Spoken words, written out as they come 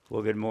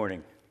Well, good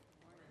morning.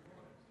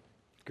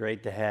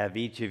 Great to have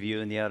each of you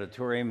in the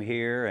auditorium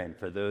here, and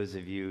for those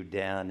of you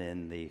down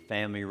in the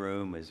family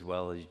room as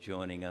well as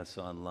joining us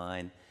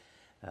online.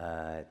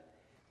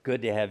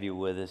 Good to have you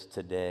with us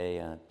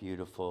today on a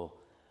beautiful,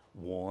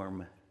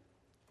 warm,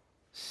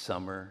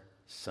 summer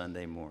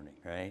Sunday morning,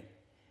 right?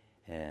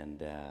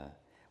 And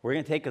we're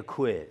going to take a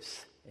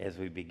quiz as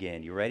we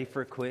begin. You ready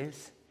for a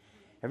quiz?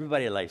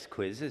 Everybody likes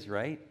quizzes,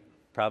 right?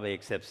 Probably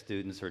except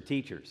students or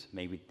teachers.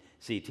 Maybe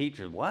see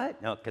teachers, what?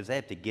 No, because they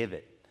have to give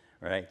it,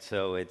 right?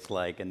 So it's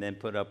like, and then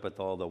put up with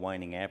all the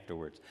whining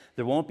afterwards.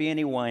 There won't be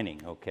any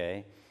whining,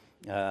 okay?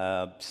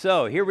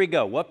 So here we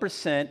go. What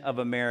percent of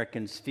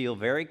Americans feel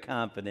very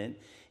confident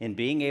in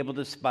being able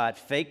to spot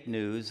fake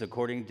news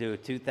according to a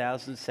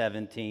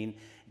 2017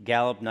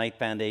 Gallup Knight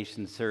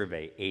Foundation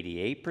survey?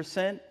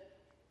 88%,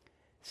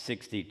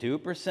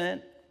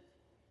 62%,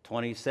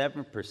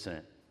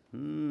 27%.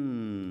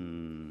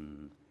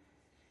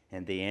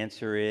 And the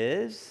answer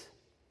is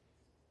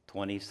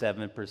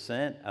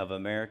 27% of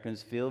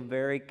Americans feel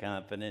very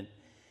confident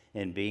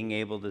in being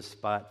able to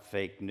spot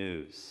fake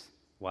news.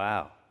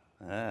 Wow.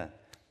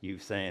 You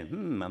saying,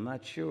 I'm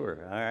not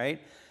sure. All right.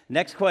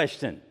 Next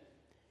question.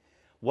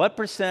 What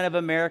percent of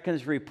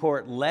Americans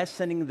report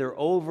lessening their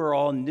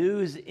overall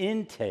news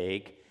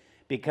intake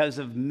because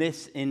of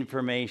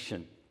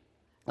misinformation?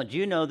 Did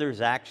you know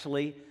there's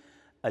actually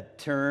a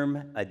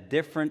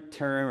different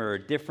term, or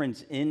a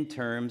difference in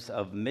terms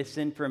of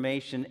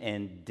misinformation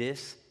and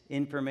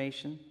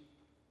disinformation?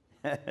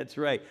 That's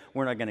right.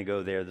 We're not going to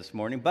go there this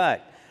morning,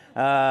 but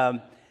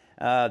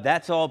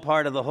that's all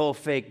part of the whole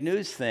fake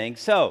news thing.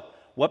 So,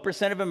 what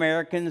percent of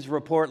Americans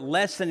report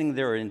lessening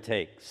their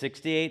intake?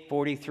 68,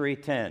 43,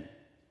 10.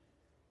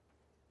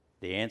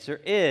 The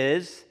answer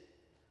is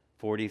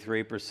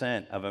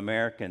 43% of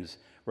Americans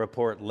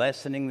report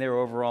lessening their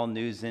overall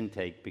news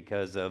intake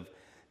because of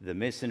the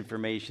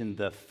misinformation,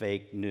 the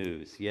fake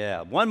news.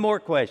 Yeah. One more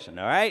question,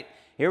 all right?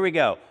 Here we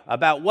go.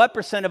 About what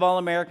percent of all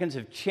Americans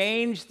have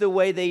changed the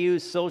way they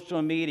use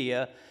social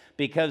media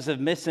because of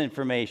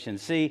misinformation?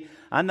 See,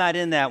 I'm not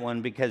in that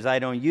one because I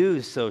don't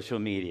use social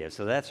media,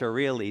 so that's a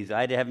real easy.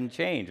 I haven't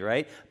changed,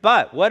 right?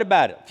 But what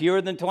about it? Fewer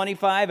than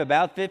 25,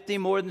 about 50,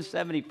 more than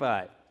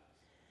 75?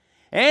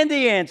 And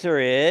the answer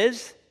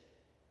is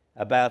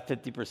about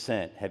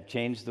 50% have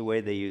changed the way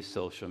they use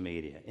social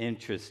media.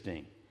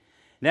 Interesting.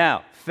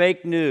 Now,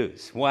 fake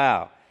news.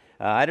 Wow.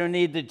 I don't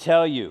need to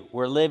tell you,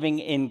 we're living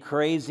in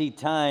crazy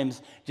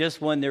times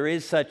just when there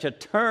is such a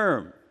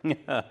term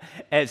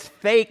as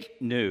fake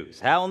news.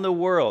 How in the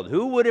world?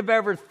 Who would have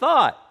ever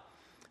thought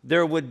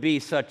there would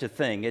be such a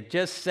thing? It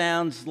just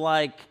sounds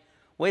like,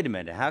 wait a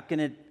minute, how can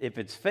it, if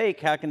it's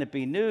fake, how can it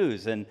be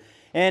news? And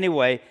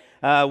anyway,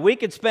 we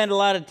could spend a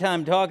lot of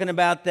time talking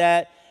about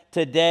that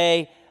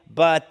today,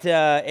 but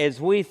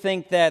as we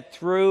think that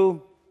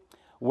through,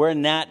 we're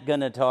not going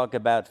to talk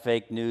about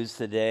fake news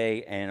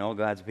today. And all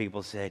God's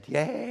people said,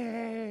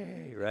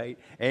 yay, right?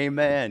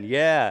 Amen.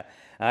 Yeah,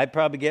 I'd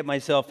probably get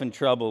myself in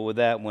trouble with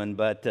that one.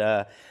 But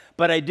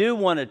I do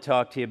want to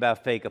talk to you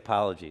about fake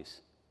apologies.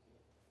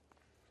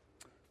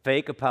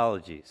 Fake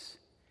apologies.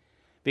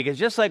 Because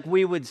just like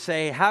we would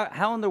say,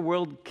 how in the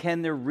world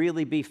can there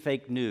really be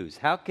fake news?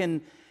 How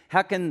can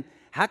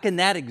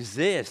that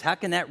exist? How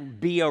can that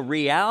be a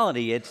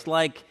reality? It's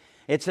like,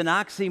 it's an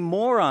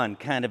oxymoron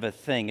kind of a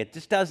thing. It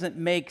just doesn't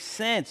make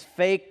sense.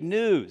 Fake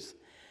news.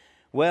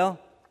 Well,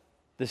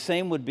 the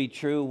same would be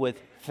true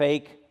with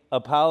fake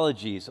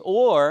apologies,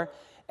 or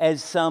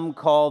as some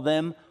call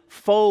them,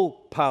 faux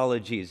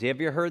apologies.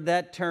 Have you heard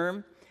that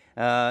term?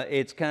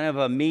 It's kind of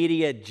a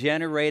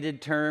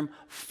media-generated term,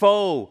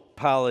 faux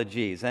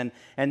apologies. And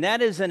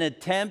that is an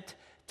attempt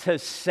to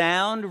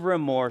sound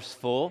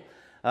remorseful,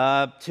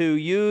 to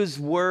use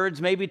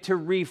words, maybe to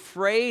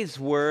rephrase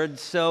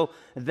words so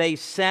they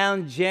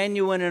sound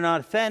genuine and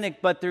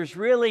authentic, but there's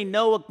really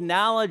no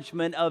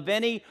acknowledgement of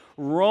any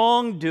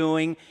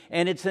wrongdoing,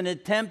 and it's an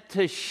attempt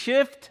to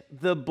shift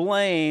the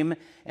blame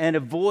and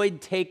avoid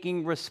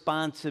taking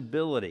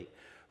responsibility.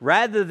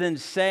 Rather than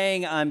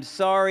saying, I'm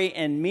sorry,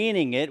 and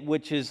meaning it,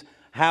 which is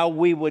how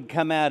we would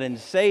come out and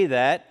say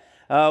that,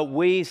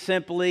 we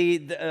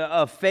simply,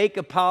 a fake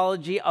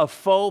apology, a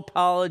faux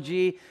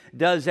apology,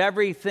 does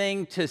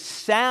everything to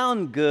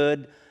sound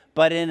good,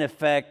 but in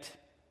effect,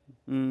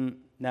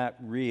 not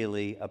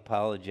really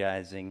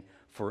apologizing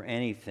for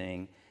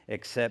anything,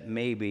 except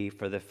maybe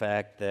for the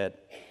fact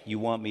that you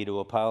want me to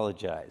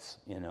apologize,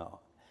 you know.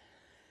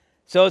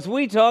 So as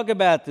we talk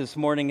about this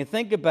morning and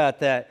think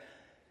about that,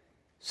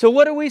 so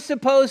what are we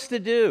supposed to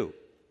do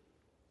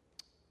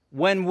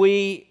when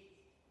we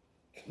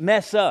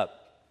mess up?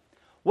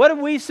 What are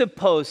we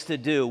supposed to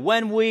do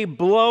when we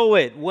blow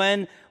it,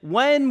 when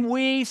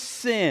we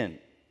sin?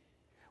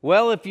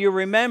 Well, if you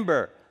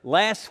remember,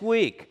 last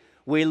week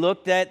we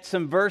looked at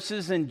some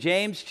verses in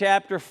James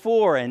chapter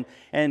 4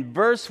 and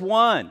verse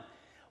 1.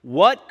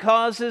 What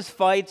causes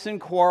fights and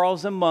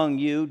quarrels among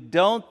you?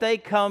 Don't they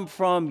come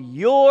from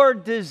your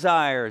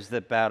desires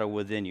that battle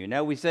within you?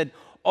 Now we said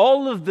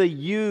all of the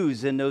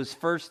yous in those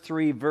first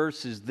three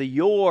verses, the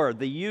your,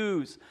 the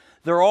yous,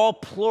 They're all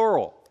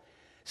plural.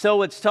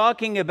 So it's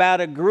talking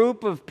about a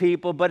group of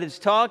people, but it's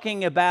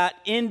talking about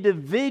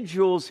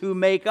individuals who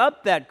make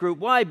up that group.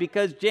 Why?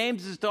 Because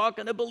James is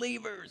talking to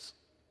believers.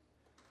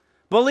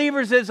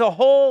 Believers as a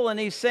whole, and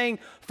he's saying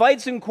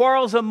fights and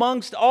quarrels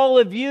amongst all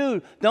of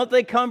you. Don't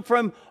they come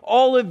from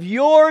all of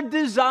your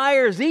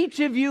desires?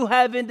 Each of you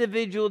have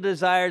individual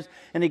desires.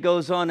 And he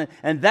goes on,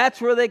 and that's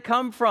where they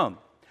come from.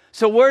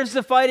 So where's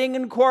the fighting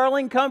and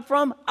quarreling come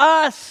from?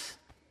 Us.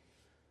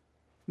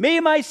 Me,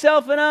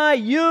 myself, and I.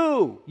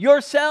 You.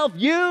 Yourself.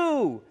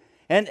 You.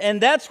 And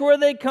that's where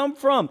they come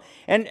from.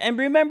 And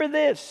remember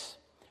this.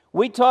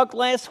 We talked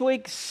last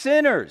week,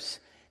 sinners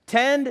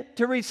tend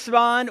to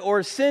respond,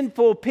 or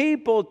sinful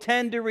people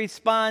tend to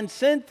respond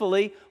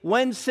sinfully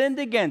when sinned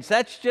against.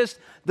 That's just,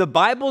 the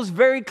Bible's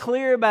very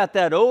clear about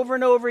that over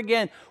and over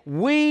again.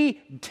 We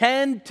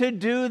tend to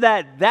do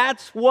that.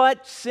 That's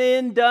what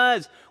sin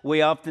does.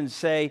 We often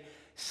say,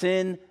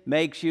 sin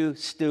makes you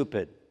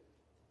stupid.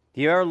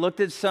 You ever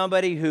looked at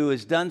somebody who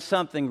has done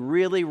something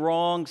really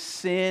wrong,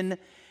 sin,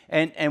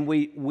 and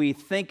we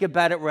think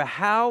about it, well,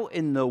 how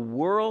in the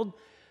world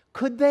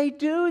could they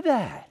do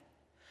that?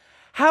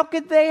 How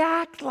could they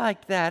act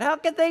like that? How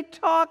could they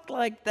talk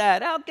like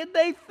that? How could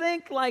they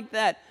think like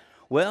that?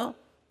 Well,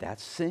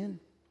 that's sin.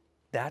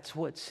 That's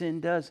what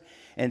sin does.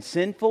 And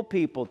sinful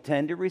people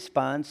tend to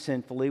respond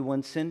sinfully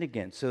when sinned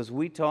against. So as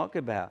we talk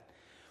about,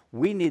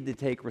 we need to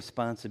take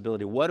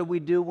responsibility. What do we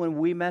do when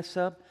we mess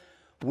up?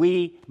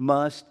 We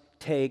must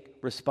take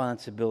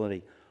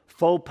responsibility.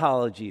 Faux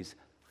apologies,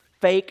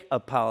 fake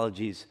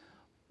apologies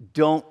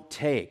don't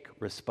take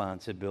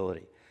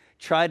responsibility.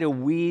 Try to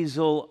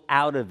weasel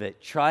out of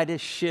it. Try to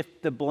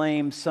shift the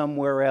blame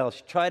somewhere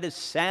else. Try to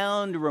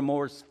sound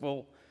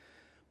remorseful,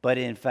 but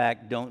in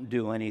fact, don't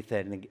do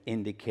anything to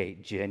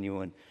indicate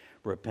genuine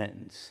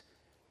repentance.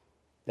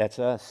 That's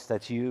us.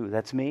 That's you.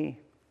 That's me.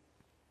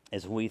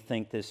 As we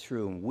think this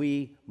through,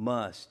 we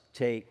must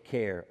take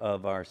care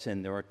of our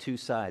sin. There are two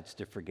sides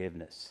to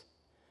forgiveness.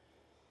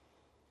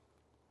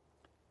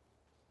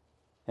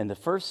 And the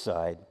first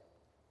side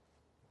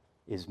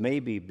is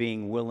maybe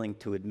being willing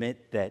to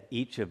admit that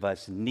each of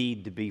us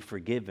need to be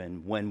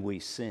forgiven when we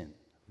sin,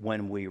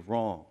 when we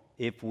wrong,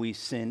 if we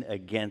sin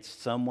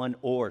against someone,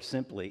 or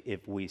simply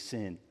if we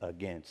sin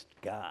against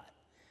God.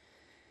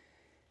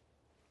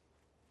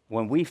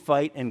 When we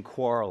fight and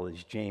quarrel,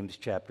 as James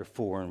chapter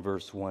 4 and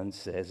verse 1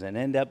 says, and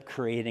end up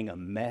creating a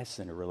mess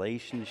in a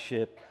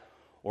relationship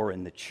or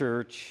in the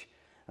church,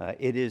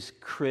 it is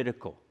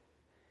critical,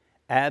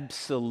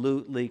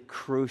 absolutely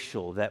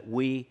crucial that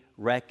we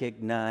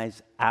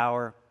recognize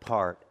our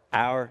part,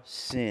 our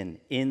sin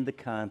in the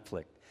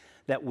conflict,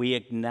 that we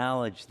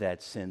acknowledge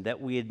that sin, that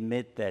we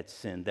admit that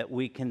sin, that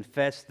we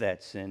confess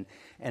that sin,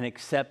 and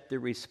accept the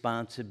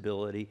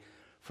responsibility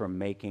for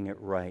making it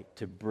right,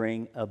 to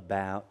bring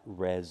about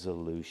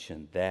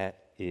resolution. That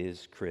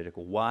is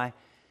critical. Why?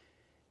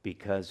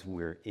 Because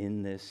we're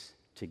in this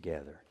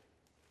together.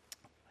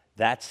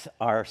 That's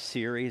our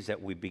series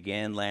that we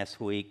began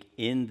last week,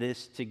 In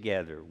This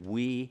Together.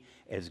 We,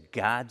 as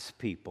God's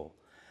people,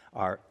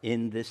 are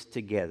in this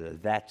together.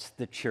 That's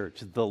the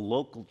church, the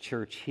local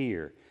church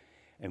here.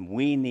 And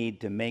we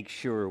need to make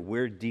sure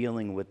we're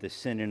dealing with the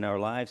sin in our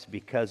lives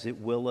because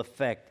it will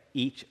affect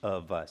each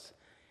of us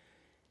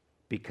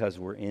because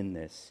we're in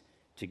this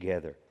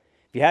together.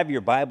 If you have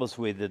your Bibles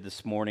with you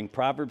this morning,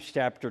 Proverbs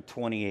chapter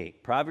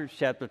 28. Proverbs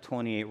chapter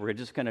 28, we're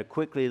just going to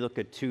quickly look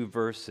at two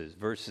verses,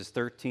 verses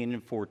 13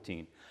 and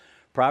 14.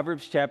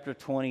 Proverbs chapter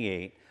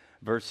 28,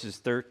 verses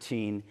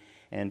 13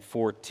 and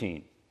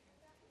 14.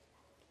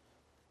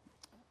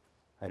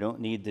 I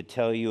don't need to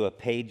tell you a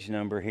page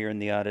number here in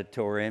the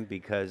auditorium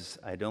because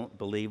I don't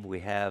believe we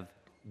have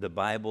the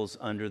Bibles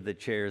under the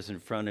chairs in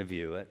front of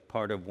you. It's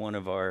part of one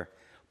of our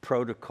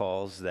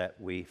protocols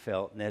that we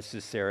felt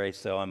necessary.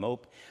 So I'm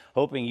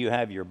hoping you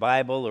have your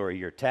Bible or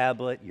your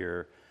tablet,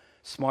 your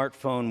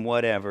smartphone,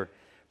 whatever.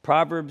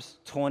 Proverbs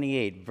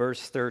 28,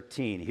 verse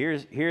 13.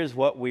 Here's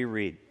what we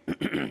read.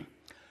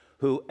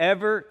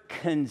 Whoever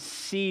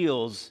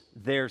conceals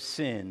their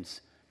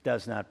sins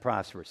does not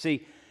prosper.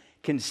 See,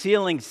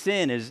 concealing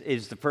sin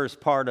is the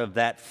first part of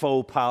that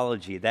faux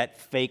apology, that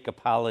fake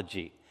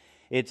apology.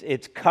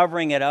 It's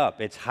covering it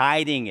up. It's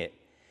hiding it.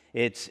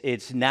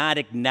 It's not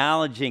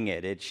acknowledging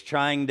it. It's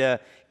trying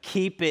to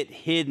keep it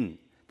hidden.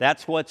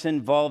 That's what's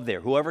involved there.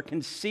 Whoever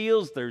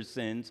conceals their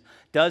sins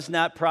does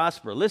not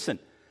prosper. Listen,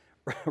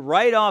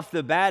 right off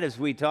the bat as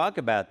we talk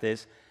about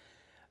this,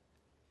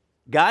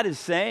 God is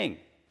saying,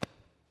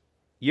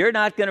 you're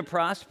not going to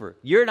prosper.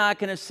 You're not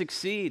going to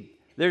succeed.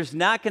 There's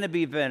not going to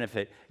be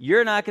benefit.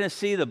 You're not going to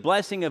see the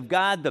blessing of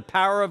God, the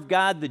power of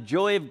God, the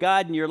joy of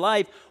God in your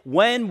life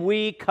when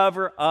we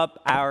cover up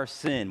our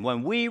sin.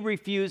 When we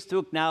refuse to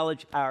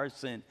acknowledge our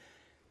sin,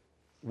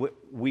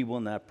 we will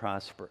not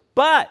prosper.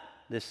 But,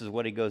 this is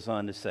what he goes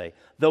on to say,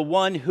 the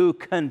one who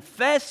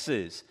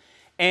confesses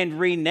and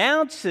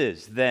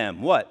renounces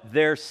them, what?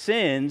 Their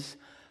sins,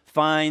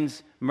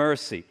 finds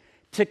mercy.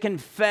 To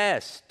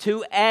confess,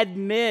 to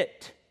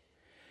admit,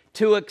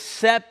 to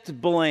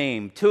accept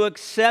blame, to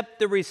accept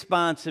the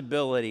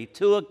responsibility,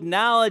 to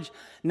acknowledge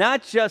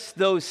not just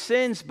those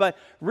sins, but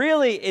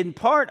really in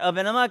part of,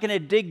 and I'm not going to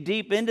dig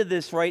deep into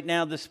this right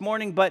now this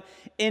morning, but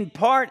in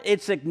part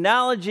it's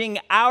acknowledging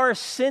our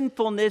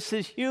sinfulness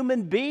as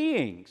human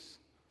beings.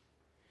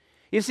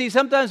 You see,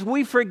 sometimes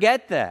we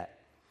forget that.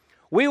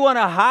 We want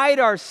to hide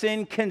our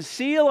sin,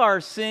 conceal our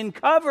sin,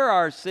 cover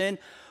our sin,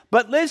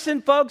 but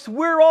listen, folks,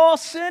 we're all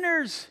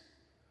sinners.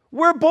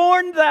 We're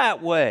born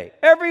that way,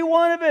 every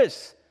one of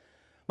us.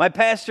 My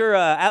pastor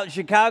out in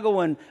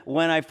Chicago,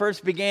 when I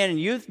first began in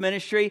youth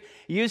ministry,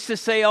 used to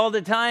say all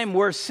the time,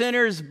 we're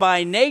sinners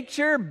by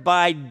nature,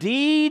 by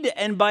deed,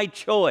 and by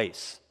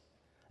choice.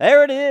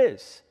 There it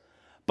is.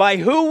 By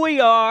who we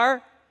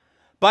are,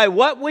 by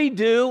what we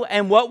do,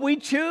 and what we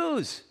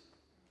choose.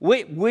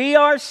 We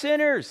are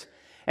sinners.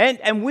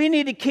 And we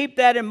need to keep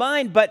that in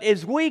mind. But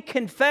as we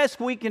confess,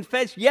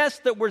 yes,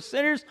 that we're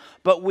sinners,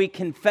 but we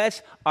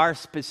confess our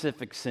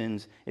specific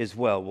sins as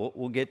well.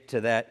 We'll get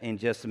to that in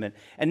just a minute.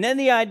 And then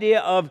the idea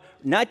of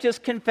not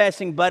just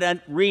confessing,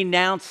 but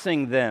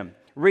renouncing them.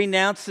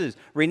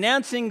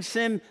 Renouncing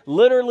sin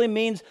literally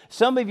means,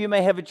 some of you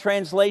may have a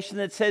translation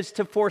that says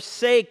to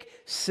forsake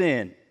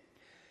sin.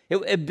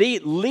 It would be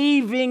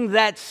leaving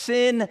that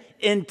sin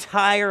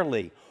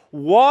entirely,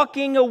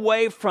 walking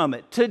away from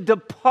it, to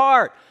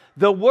depart.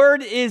 The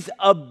word is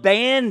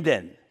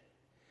abandon.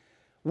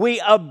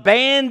 We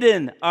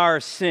abandon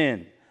our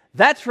sin.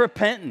 That's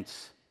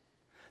repentance.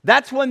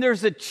 That's when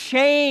there's a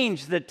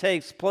change that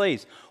takes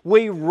place.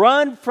 We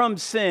run from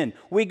sin.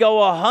 We go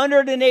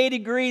 180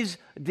 degrees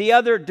the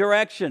other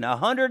direction.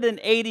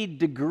 180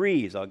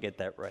 degrees, I'll get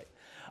that right.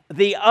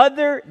 The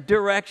other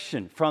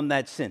direction from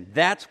that sin.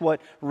 That's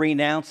what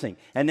renouncing.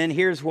 And then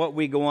here's what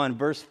we go on,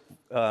 verse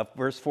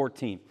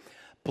 14.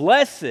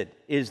 Blessed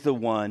is the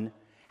one,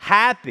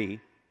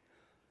 happy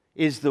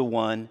is the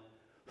one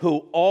who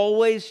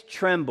always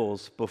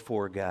trembles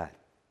before God.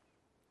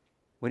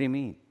 What do you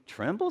mean?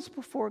 Trembles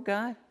before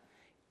God?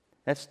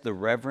 That's the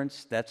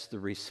reverence, that's the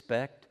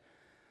respect,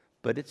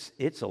 but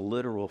it's a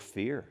literal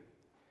fear.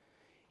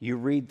 You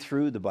read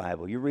through the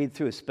Bible, you read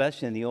through,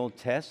 especially in the Old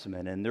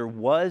Testament, and there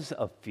was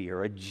a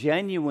fear, a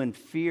genuine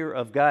fear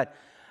of God.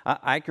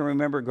 I can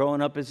remember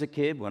growing up as a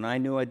kid when I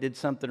knew I did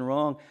something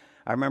wrong.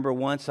 I remember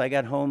once I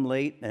got home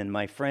late, and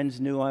my friends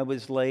knew I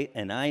was late,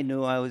 and I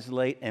knew I was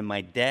late, and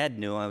my dad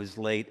knew I was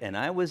late, and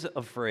I was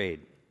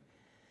afraid.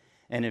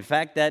 And in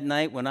fact, that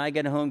night when I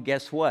got home,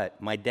 guess what?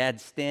 My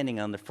dad's standing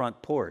on the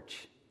front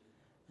porch.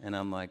 And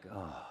I'm like,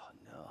 oh,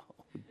 no.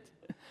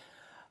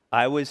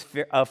 I was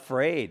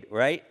afraid,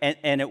 right?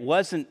 And it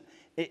wasn't,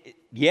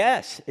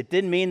 yes, it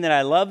didn't mean that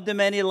I loved him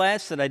any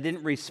less, that I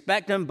didn't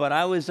respect him, but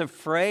I was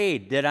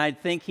afraid. Did I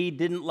think he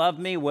didn't love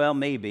me? Well,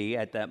 maybe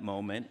at that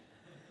moment.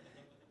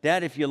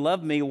 Dad, if you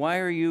love me, why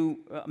are you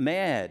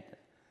mad?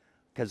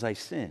 Because I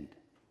sinned.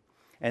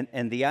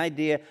 And the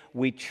idea,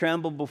 we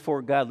tremble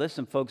before God.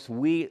 Listen, folks,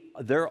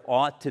 there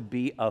ought to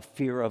be a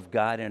fear of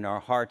God in our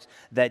hearts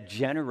that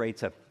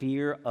generates a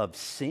fear of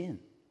sin.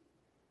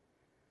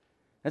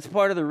 That's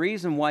part of the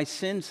reason why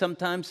sin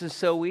sometimes is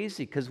so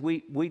easy, because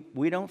we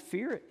don't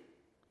fear it.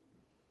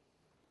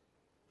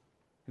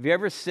 Have you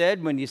ever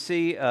said, when you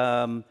see...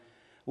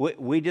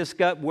 We just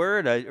got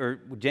word, or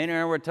Jane and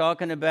I were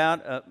talking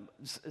about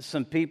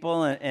some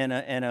people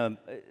and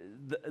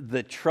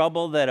the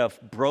trouble that a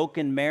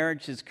broken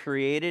marriage has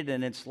created,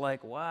 and it's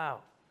like, wow.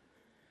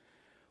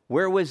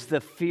 Where was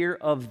the fear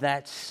of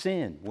that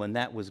sin when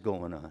that was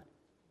going on?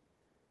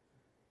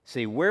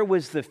 See, where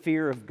was the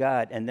fear of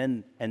God? And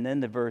then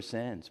the verse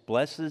ends.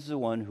 Blessed is the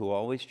one who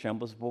always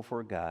trembles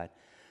before God,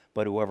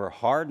 but whoever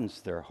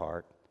hardens their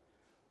heart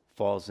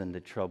falls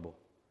into trouble.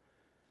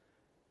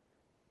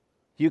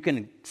 You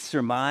can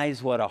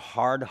surmise what a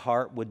hard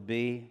heart would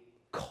be,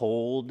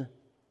 cold.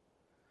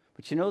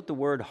 But you know what the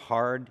word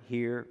hard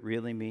here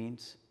really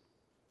means?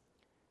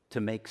 To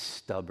make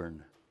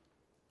stubborn.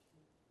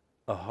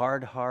 A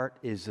hard heart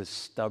is a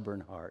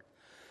stubborn heart.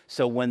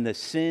 So when the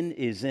sin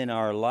is in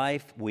our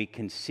life, we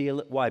conceal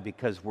it. Why?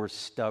 Because we're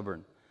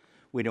stubborn.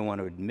 We don't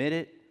want to admit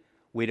it.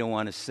 We don't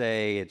want to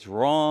say it's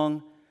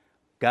wrong.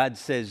 God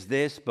says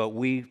this, but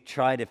we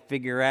try to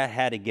figure out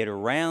how to get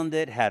around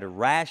it, how to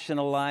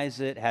rationalize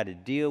it, how to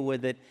deal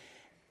with it.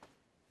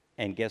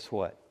 And guess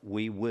what?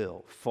 We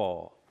will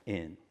fall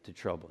into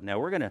trouble. Now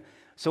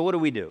so what do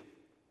we do?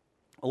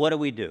 What do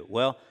we do?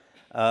 Well,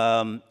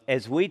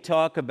 as we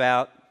talk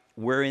about,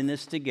 we're in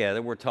this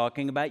together, we're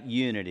talking about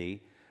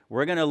unity,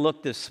 we're going to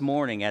look this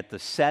morning at the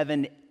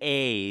 7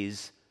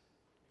 A's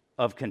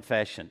of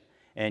confession.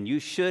 And you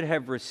should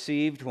have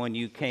received, when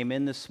you came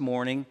in this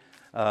morning,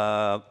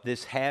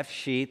 this half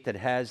sheet that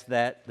has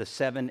the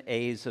 7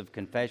 A's of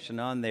confession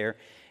on there.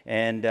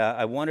 And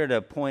I wanted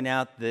to point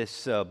out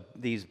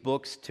these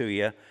books to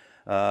you.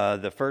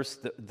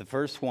 The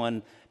first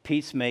one,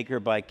 Peacemaker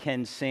by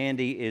Ken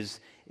Sande,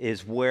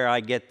 is where I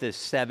get this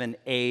 7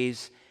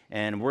 A's.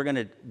 And we're going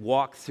to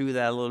walk through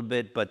that a little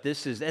bit. But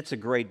that's a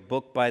great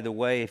book, by the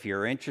way, if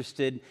you're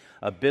interested.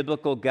 A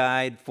biblical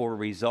guide for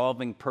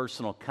resolving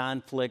personal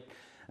conflict.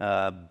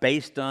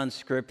 based on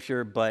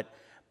Scripture, but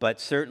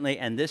certainly,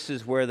 and this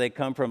is where they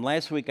come from.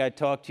 Last week I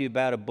talked to you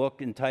about a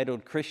book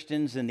entitled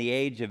Christians in the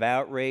Age of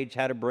Outrage,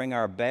 How to Bring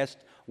Our Best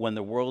When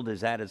the World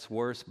is at Its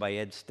Worst by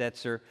Ed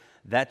Stetzer.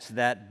 That's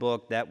that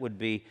book. That would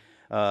be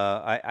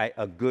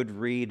a good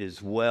read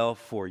as well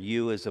for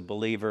you as a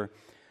believer.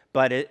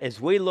 But as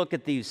we look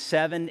at these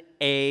 7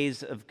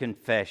 A's of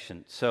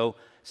confession, so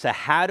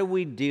how do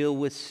we deal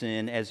with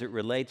sin as it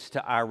relates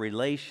to our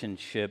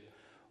relationship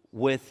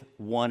with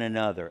one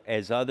another,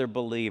 as other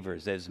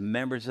believers, as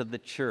members of the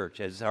church,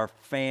 as our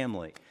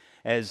family,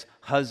 as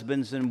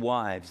husbands and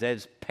wives,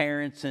 as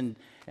parents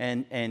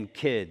and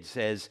kids,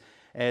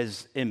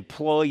 as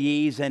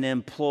employees and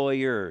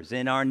employers,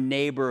 in our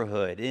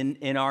neighborhood,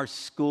 in our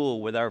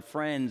school, with our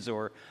friends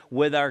or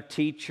with our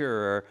teacher?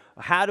 Or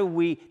how do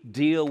we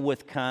deal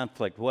with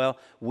conflict? Well,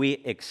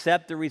 we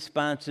accept the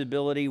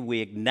responsibility,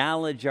 we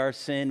acknowledge our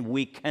sin,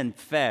 we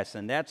confess,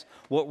 and that's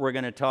what we're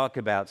going to talk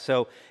about.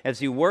 So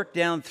as you work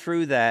down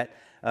through that,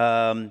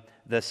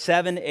 the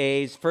 7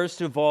 A's,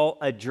 first of all,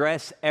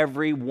 address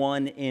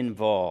everyone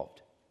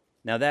involved.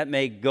 Now that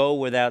may go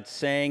without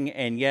saying,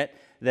 and yet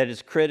that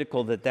is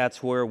critical that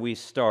that's where we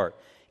start.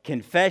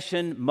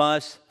 Confession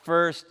must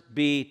first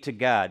be to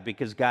God,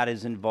 because God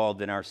is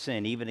involved in our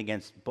sin, even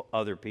against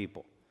other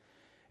people.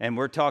 And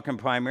we're talking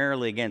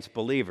primarily against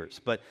believers.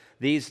 But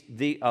these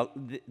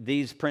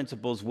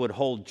principles would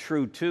hold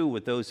true, too,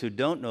 with those who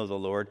don't know the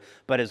Lord.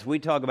 But as we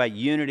talk about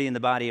unity in the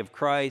body of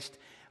Christ,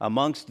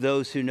 amongst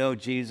those who know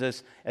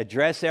Jesus,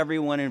 address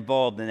everyone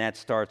involved, and that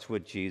starts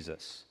with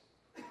Jesus.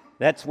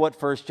 That's what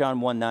 1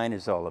 John 1:9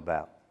 is all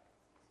about.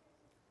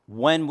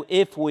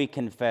 If we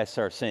confess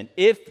our sin,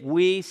 if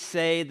we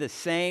say the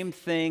same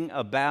thing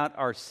about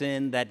our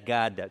sin that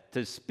God does,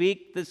 to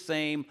speak the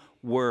same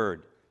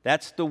word.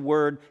 That's the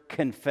word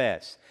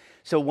confess.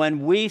 So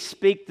when we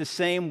speak the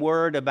same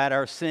word about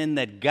our sin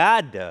that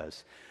God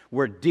does,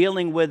 we're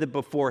dealing with it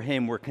before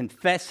Him. We're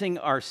confessing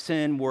our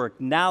sin. We're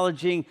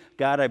acknowledging,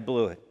 God, I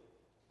blew it.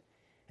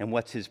 And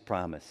what's His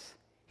promise?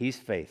 He's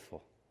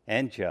faithful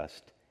and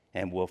just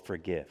and will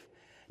forgive.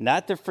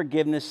 Not the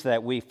forgiveness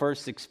that we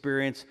first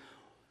experience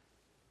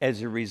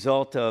as a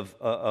result of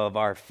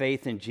our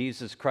faith in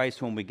Jesus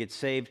Christ when we get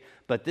saved,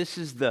 but this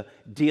is the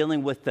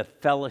dealing with the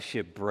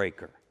fellowship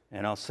breaker.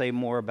 And I'll say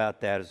more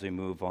about that as we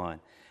move on.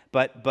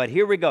 But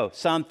here we go,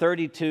 Psalm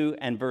 32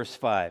 and verse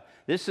 5.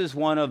 This is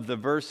one of the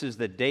verses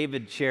that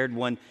David shared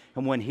when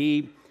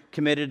he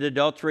committed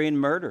adultery and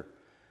murder.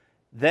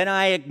 Then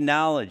I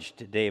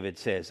acknowledged, David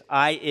says,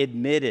 I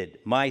admitted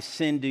my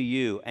sin to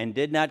you and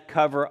did not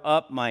cover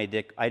up I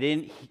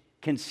didn't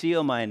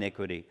conceal my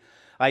iniquity.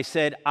 I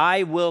said,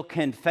 I will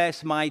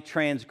confess my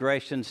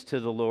transgressions to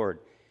the Lord,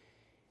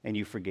 and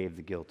you forgave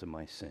the guilt of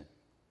my sin.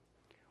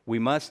 We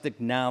must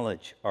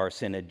acknowledge our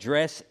sin,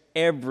 address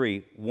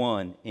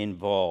everyone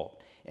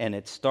involved, and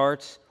it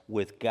starts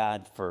with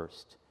God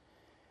first.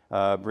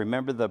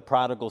 Remember the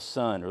prodigal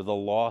son or the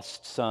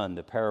lost son,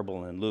 the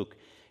parable in Luke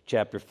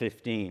chapter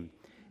 15.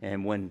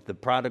 And when the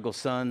prodigal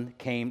son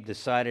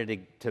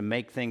decided to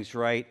make things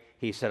right,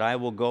 he said, I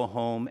will go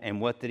home.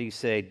 And what did he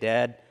say?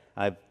 Dad,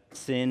 I've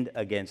sinned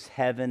against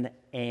heaven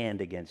and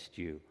against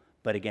you,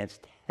 but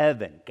against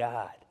heaven,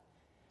 God,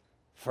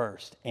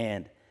 first,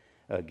 and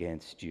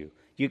against you.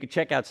 You can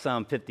check out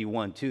Psalm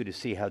 51, too, to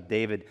see how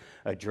David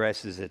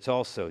addresses it. It's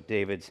also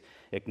David's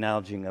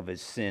acknowledging of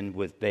his sin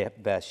with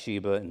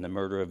Bathsheba and the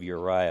murder of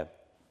Uriah.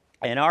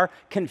 And our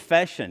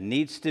confession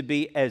needs to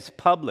be as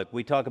public.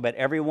 We talk about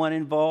everyone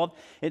involved.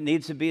 It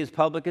needs to be as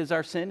public as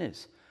our sin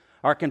is.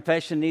 Our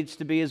confession needs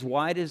to be as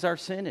wide as our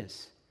sin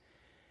is.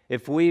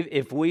 If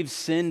we've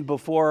sinned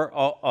before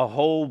a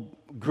whole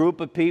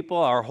group of people,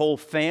 our whole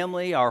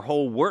family, our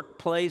whole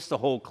workplace, the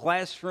whole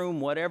classroom,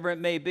 whatever it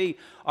may be,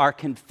 our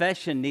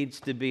confession needs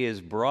to be as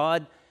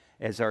broad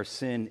as our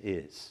sin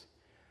is.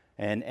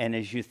 And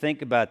as you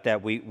think about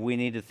that, we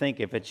need to think,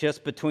 if it's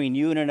just between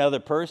you and another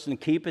person,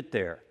 keep it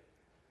there.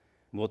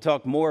 We'll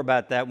talk more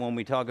about that when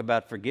we talk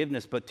about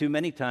forgiveness, but too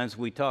many times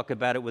we talk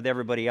about it with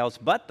everybody else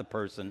but the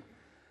person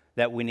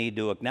that we need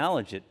to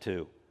acknowledge it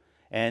to.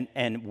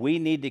 And we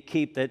need to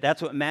keep that.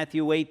 That's what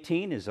Matthew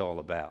 18 is all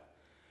about.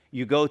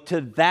 You go to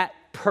that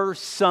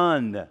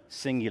person,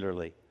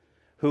 singularly,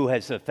 who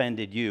has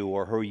offended you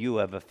or who you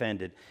have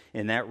offended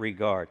in that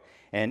regard.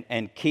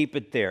 And keep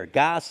it there.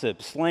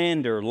 Gossip,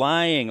 slander,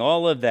 lying,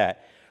 all of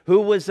that. Who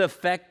was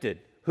affected?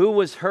 Who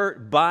was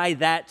hurt by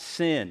that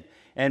sin?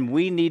 And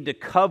we need to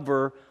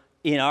cover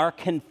in our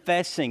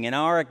confessing, in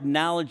our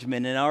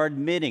acknowledgement, in our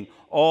admitting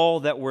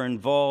all that were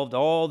involved,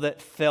 all that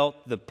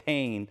felt the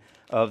pain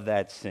of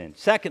that sin.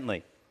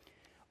 Secondly,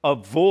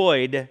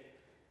 avoid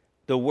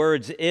the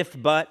words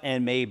if, but,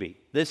 and maybe.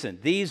 Listen,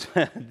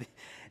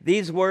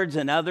 these words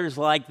and others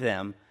like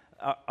them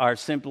are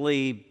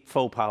simply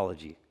faux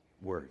apology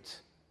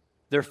words.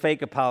 They're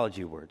fake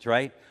apology words,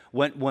 right?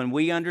 When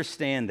we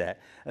understand that,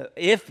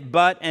 if,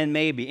 but, and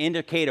maybe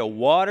indicate a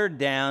watered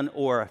down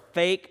or a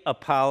fake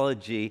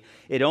apology,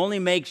 it only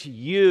makes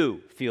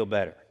you feel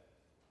better.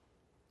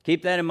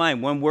 Keep that in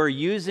mind. When we're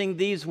using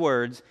these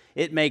words,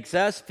 it makes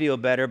us feel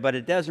better, but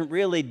it doesn't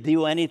really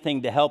do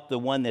anything to help the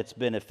one that's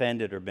been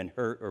offended or been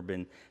hurt or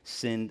been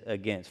sinned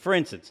against. For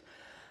instance,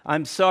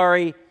 I'm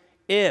sorry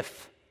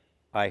if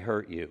I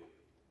hurt you.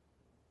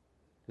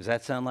 Does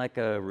that sound like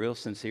a real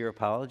sincere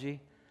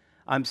apology?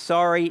 I'm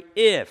sorry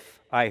if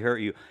I hurt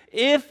you.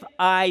 If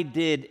I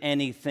did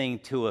anything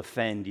to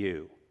offend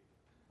you,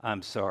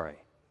 I'm sorry.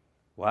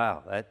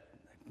 Wow,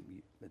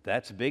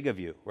 that's big of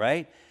you,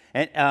 right?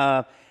 And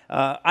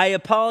I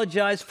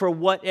apologize for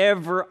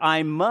whatever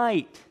I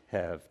might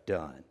have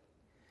done.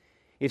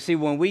 You see,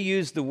 when we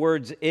use the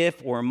words if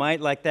or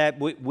might like that,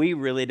 we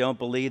really don't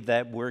believe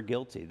that we're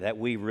guilty, that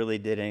we really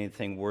did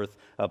anything worth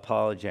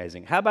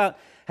apologizing. How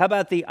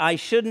about the I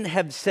shouldn't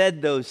have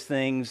said those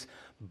things,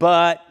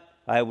 but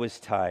I was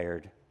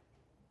tired?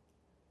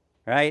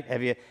 Right?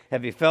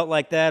 Have you felt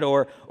like that?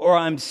 Or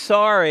I'm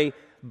sorry,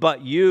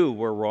 but you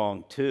were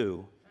wrong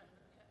too.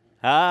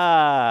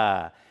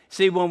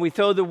 See, when we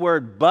throw the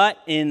word but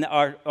in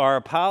our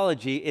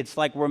apology, it's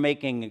like we're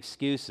making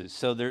excuses.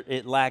 So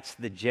it lacks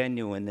the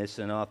genuineness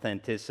and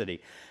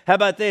authenticity. How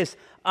about this?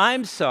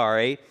 I'm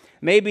sorry.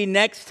 Maybe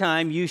next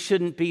time you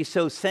shouldn't be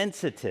so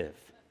sensitive.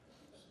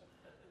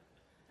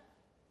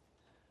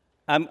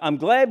 I'm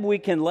glad we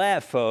can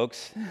laugh,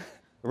 folks,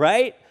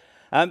 right?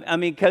 I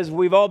mean, because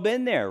we've all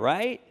been there,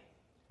 right?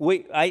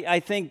 I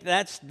think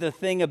that's the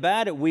thing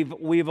about it.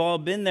 We've all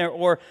been there.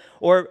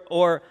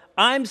 Or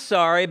I'm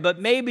sorry, but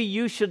maybe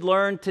you should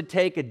learn to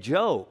take a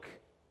joke.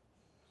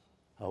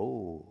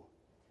 Oh.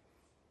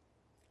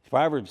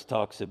 Proverbs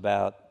talks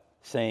about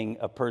saying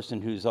a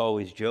person who's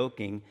always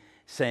joking,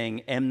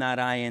 saying, am not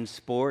I in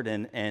sport?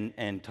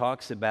 And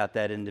talks about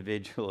that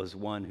individual as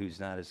one who's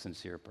not a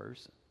sincere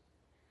person.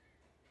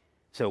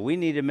 So we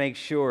need to make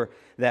sure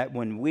that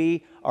when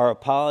we are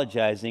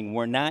apologizing,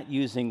 we're not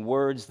using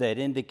words that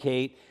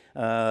indicate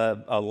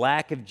a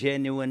lack of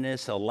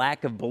genuineness, a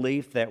lack of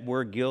belief that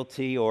we're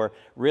guilty, or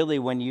really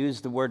when you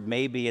use the word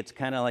maybe, it's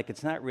kind of like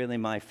it's not really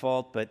my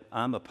fault, but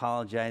I'm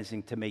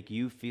apologizing to make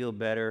you feel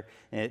better,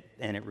 and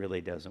it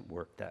really doesn't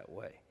work that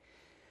way.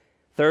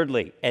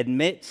 Thirdly,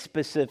 admit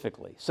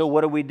specifically. So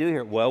what do we do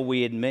here? Well,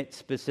 we admit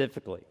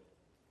specifically.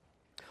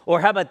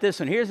 Or how about this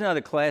one? Here's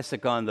another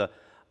classic on the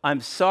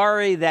I'm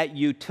sorry that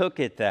you took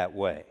it that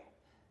way.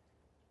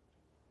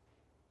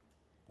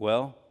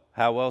 Well,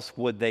 how else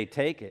would they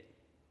take it?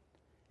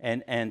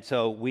 And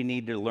so we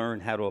need to learn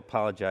how to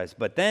apologize.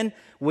 But then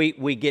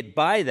we get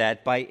by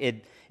that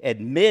by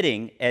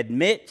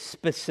admit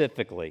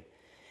specifically.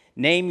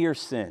 Name your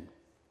sin.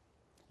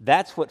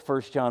 That's what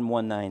 1 John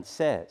 1:9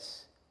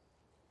 says.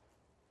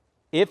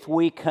 If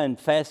we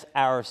confess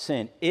our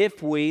sin,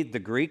 if we, the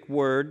Greek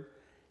word,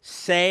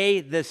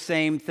 say the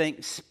same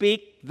thing,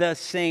 speak the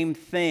same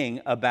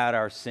thing about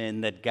our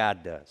sin that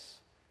God does.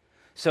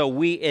 So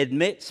we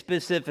admit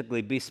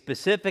specifically, be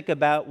specific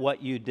about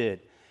what you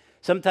did.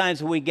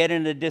 Sometimes we get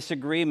in a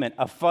disagreement,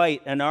 a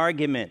fight, an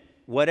argument,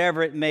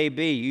 whatever it may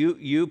be.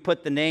 You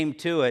put the name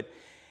to it,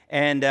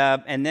 and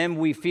then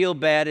we feel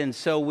bad, and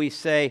so we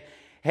say,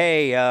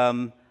 hey,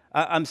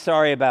 I'm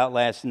sorry about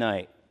last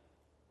night.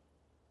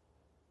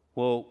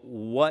 Well,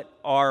 what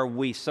are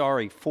we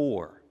sorry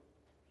for?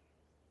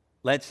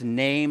 Let's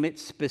name it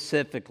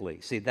specifically.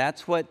 See,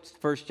 that's what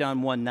 1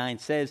 John 1:9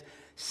 says.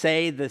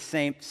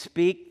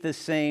 Speak the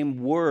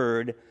same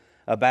word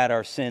about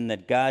our sin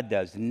that God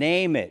does.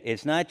 Name it.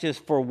 It's not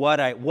just for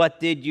what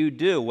did you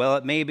do? Well,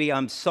 it may be,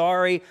 I'm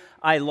sorry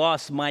I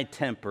lost my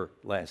temper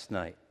last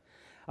night.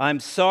 I'm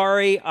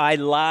sorry I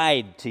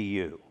lied to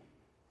you.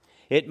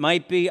 It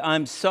might be,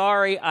 I'm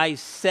sorry I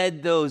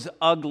said those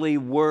ugly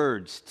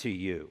words to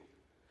you.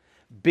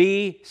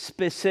 Be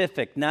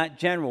specific, not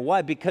general.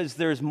 Why? Because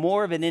there's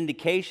more of an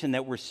indication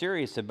that we're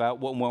serious about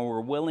when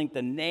we're willing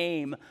to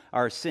name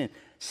our sin.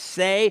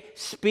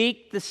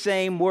 Speak the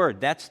same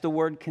word. That's the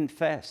word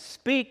confess.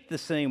 Speak the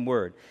same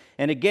word.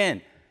 And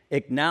again,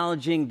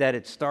 acknowledging that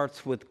it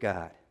starts with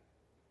God.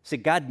 See,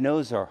 God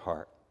knows our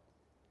heart.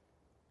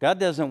 God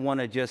doesn't want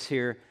to just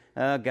hear,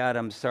 oh, God,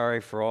 I'm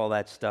sorry for all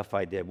that stuff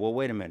I did. Well,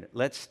 wait a minute.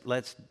 Let's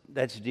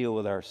deal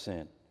with our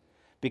sin.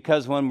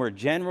 Because when we're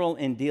general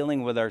in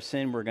dealing with our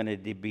sin, we're going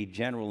to be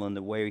general in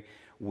the way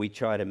we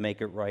try to make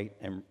it right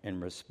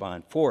and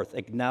respond. Fourth,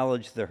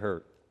 acknowledge the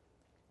hurt.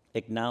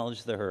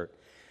 Acknowledge the hurt.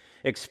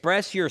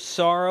 Express your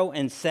sorrow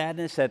and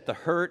sadness at the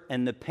hurt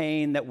and the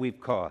pain that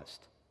we've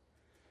caused.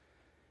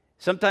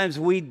 Sometimes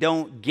we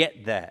don't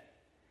get that.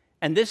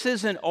 And this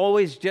isn't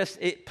always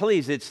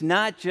it's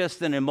not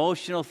just an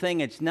emotional thing.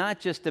 It's not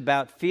just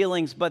about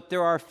feelings, but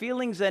there are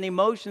feelings and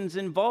emotions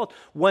involved.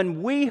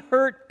 When we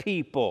hurt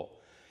people,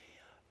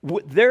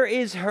 there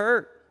is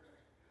hurt.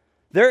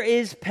 There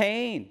is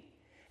pain.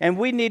 And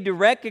we need to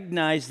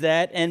recognize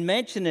that and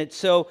mention it.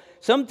 So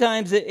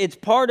sometimes it's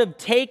part of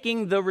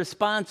taking the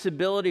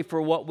responsibility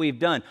for what we've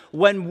done.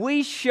 When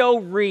we show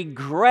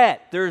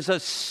regret, there's a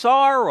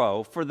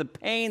sorrow for the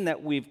pain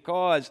that we've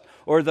caused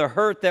or the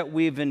hurt that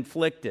we've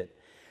inflicted.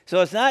 So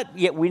it's not,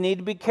 yet we need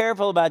to be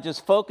careful about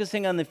just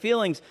focusing on the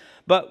feelings,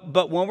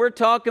 But when we're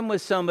talking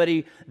with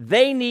somebody,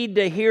 they need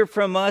to hear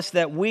from us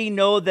that we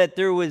know that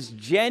there was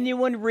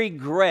genuine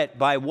regret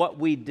by what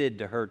we did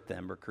to hurt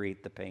them or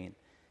create the pain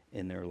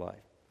in their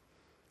life.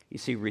 You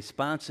see,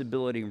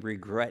 responsibility and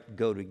regret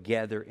go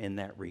together in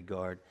that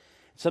regard.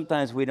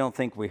 Sometimes we don't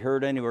think we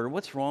hurt anyone.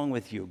 What's wrong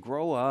with you?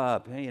 Grow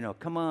up. Hey,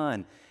 come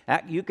on.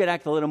 You could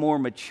act a little more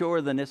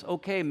mature than this.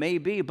 Okay,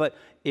 maybe. But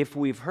if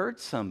we've hurt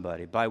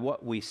somebody by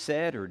what we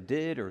said or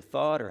did or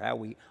thought or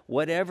how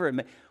whatever,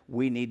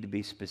 we need to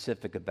be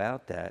specific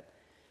about that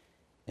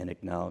and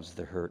acknowledge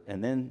the hurt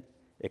and then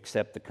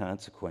accept the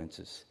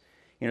consequences.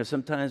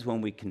 Sometimes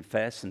when we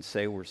confess and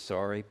say we're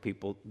sorry,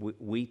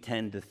 we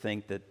tend to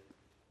think that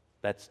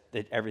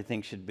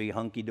everything should be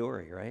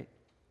hunky-dory, right?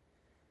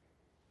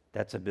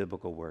 That's a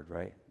biblical word,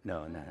 right?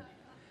 No, not.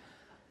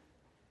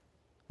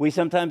 We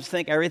sometimes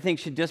think everything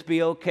should just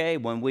be okay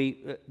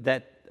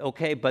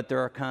but there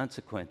are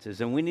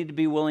consequences, and we need to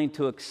be willing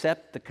to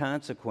accept the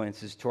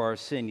consequences to our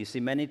sin. You see,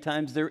 many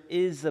times there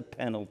is a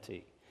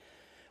penalty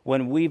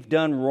when we've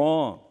done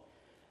wrong.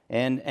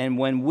 And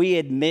when we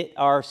admit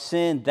our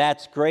sin,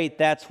 that's great,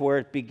 that's where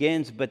it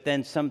begins, but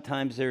then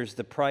sometimes there's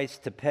the price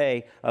to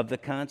pay of the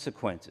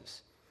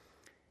consequences.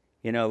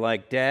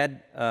 Like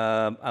Dad,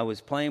 I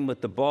was playing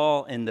with the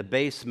ball in the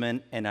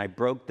basement and I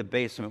broke the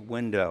basement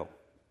window.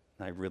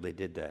 I really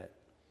did that.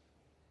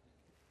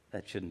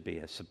 That shouldn't be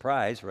a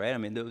surprise, right?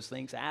 Those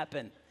things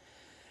happen.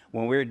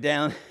 When we're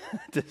down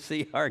to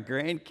see our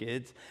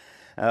grandkids,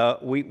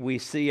 we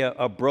see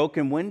a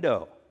broken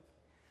window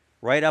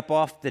right up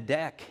off the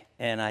deck.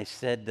 And I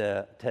said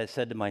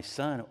to my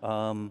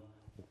son,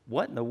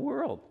 what in the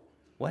world?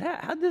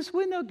 How'd this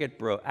window get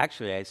broke?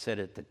 Actually, I said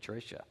it to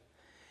Tricia.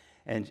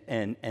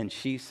 And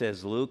she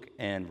says Luke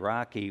and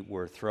Rocky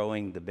were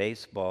throwing the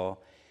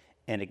baseball,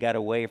 and it got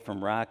away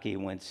from Rocky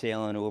and went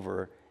sailing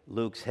over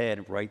Luke's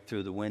head right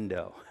through the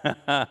window.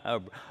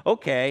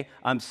 Okay,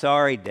 I'm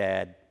sorry,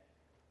 Dad.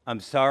 I'm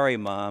sorry,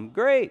 Mom.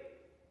 Great.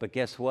 But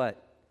guess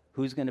what?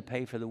 Who's going to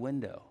pay for the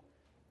window?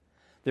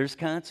 There's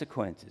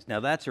consequences. Now,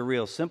 that's a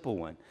real simple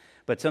one.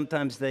 But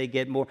sometimes they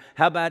get more.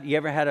 How about you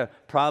ever had a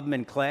problem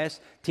in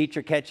class?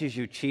 Teacher catches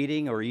you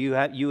cheating, or you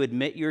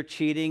admit you're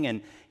cheating,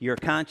 and your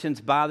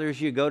conscience bothers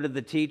you. Go to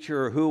the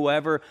teacher or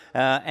whoever,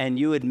 and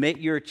you admit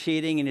you're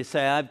cheating, and you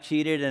say, "I've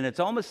cheated." And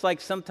it's almost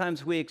like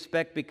sometimes we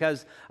expect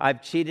because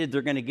I've cheated,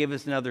 they're going to give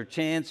us another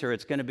chance, or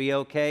it's going to be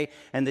okay.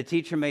 And the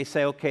teacher may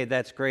say, "Okay,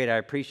 that's great. I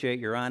appreciate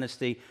your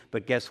honesty,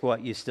 but guess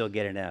what? You still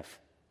get an F."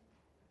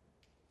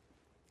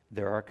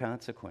 There are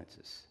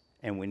consequences.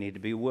 And we need to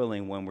be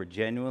willing, when we're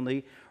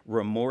genuinely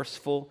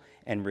remorseful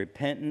and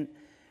repentant,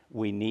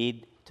 we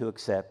need to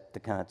accept the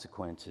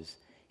consequences.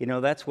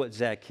 That's what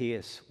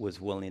Zacchaeus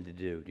was willing to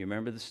do. Do you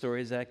remember the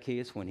story of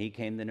Zacchaeus when he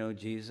came to know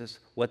Jesus?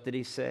 What did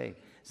he say?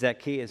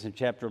 Zacchaeus in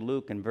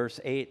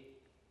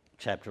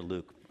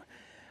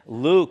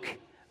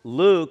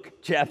Luke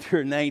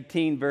chapter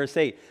 19, verse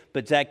 8.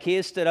 But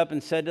Zacchaeus stood up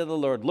and said to the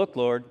Lord, "Look,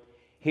 Lord,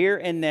 here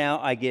and now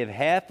I give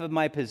half of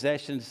my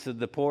possessions to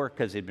the poor,"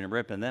 because he'd been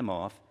ripping them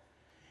off.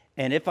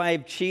 "And if I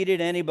have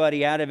cheated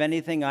anybody out of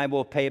anything, I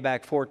will pay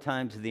back 4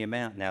 times the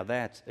amount." Now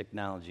that's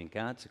acknowledging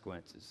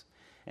consequences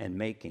and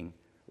making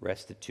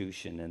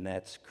restitution, and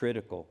that's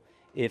critical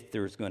if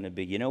there's going to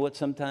be. You know what,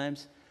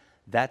 sometimes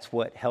that's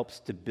what helps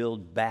to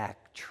build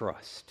back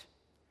trust.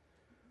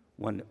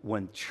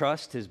 When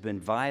trust has been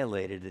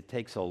violated, it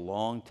takes a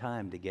long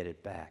time to get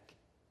it back.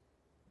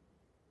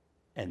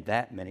 And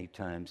that many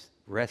times,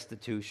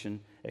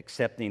 restitution,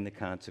 accepting the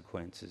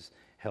consequences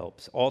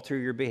helps. Alter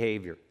your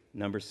behavior.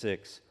 Number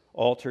 6.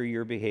 Alter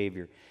your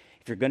behavior.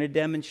 If you're going to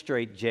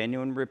demonstrate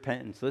genuine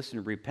repentance,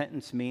 listen,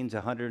 repentance means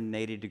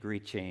 180-degree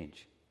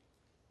change.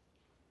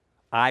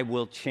 I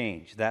will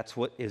change. That's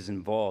what is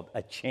involved.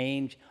 A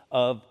change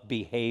of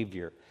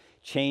behavior,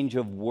 change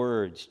of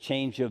words,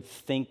 change of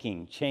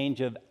thinking, change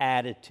of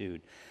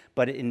attitude.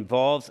 But it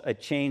involves a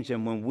change.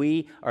 And when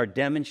we are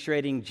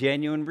demonstrating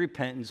genuine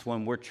repentance,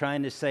 when we're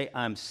trying to say,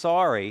 "I'm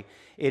sorry,"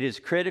 it is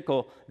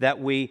critical that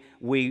we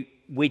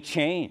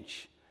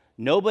change.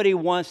 Nobody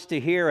wants to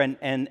hear,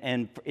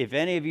 and if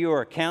any of you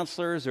are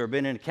counselors or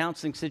been in a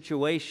counseling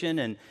situation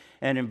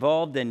and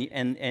involved,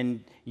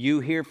 and you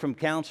hear from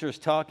counselors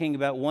talking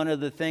about one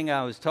other thing,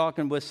 I was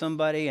talking with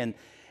somebody,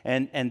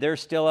 and they're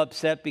still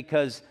upset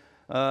because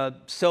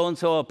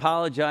so-and-so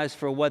apologized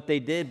for what they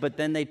did, but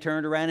then they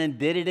turned around and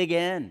did it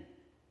again.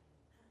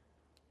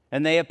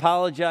 And they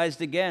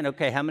apologized again.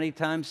 Okay, how many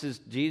times does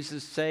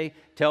Jesus say,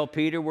 tell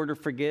Peter we're to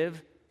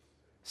forgive?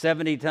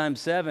 70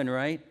 times 7,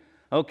 right?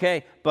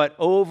 Okay, but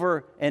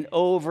over and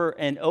over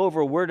and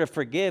over, we're to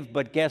forgive,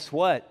 but guess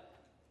what?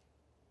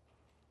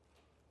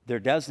 There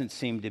doesn't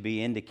seem to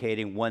be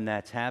indicating when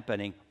that's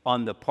happening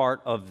on the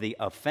part of the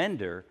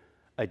offender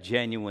a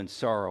genuine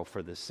sorrow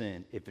for the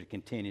sin if it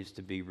continues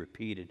to be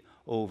repeated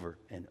over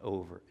and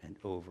over and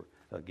over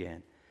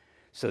again.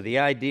 So the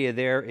idea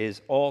there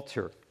is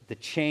alter. The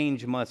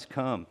change must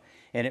come.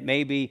 And it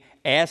may be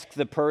ask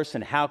the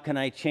person, how can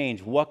I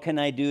change? What can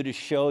I do to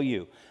show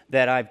you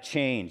that I've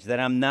changed,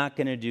 that I'm not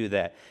going to do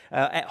that?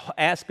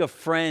 Ask a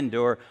friend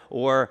or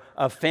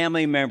a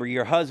family member,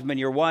 your husband,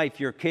 your wife,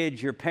 your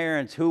kids, your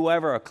parents,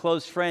 whoever, a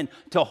close friend,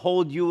 to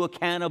hold you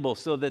accountable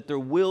so that there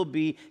will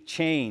be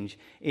change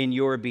in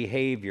your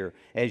behavior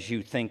as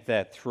you think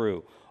that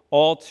through.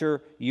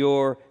 Alter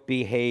your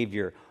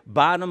behavior.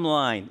 Bottom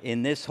line,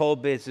 in this whole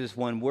business,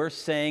 when we're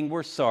saying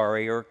we're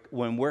sorry or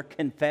when we're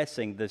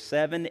confessing, the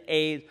 7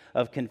 A's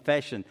of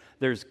confession,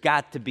 there's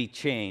got to be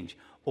change,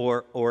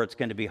 or it's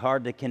going to be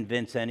hard to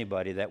convince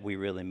anybody that we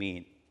really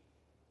mean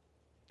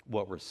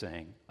what we're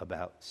saying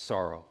about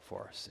sorrow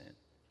for our sin.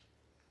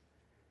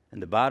 And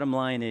the bottom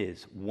line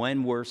is,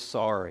 when we're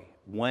sorry,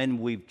 when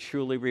we've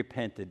truly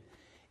repented,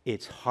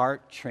 it's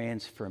heart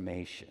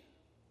transformation.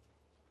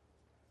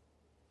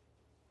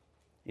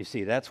 You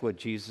see, that's what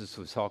Jesus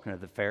was talking to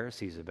the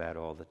Pharisees about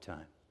all the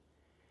time.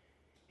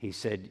 He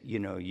said,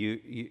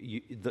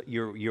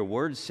 your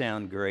words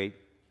sound great,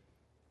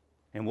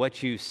 and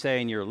what you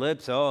say in your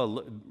lips,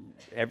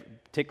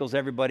 tickles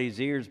everybody's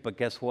ears, but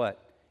guess what?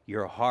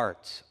 Your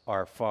hearts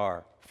are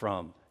far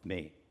from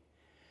me.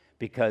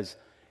 Because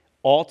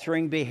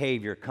altering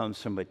behavior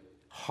comes from a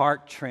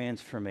heart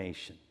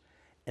transformation,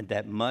 and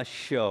that must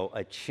show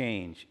a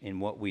change in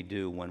what we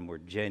do when we're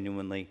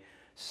genuinely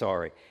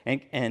sorry.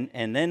 And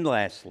then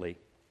lastly,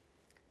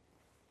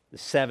 the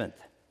 7th,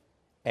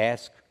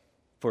 ask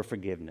for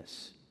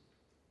forgiveness.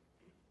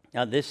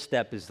 Now this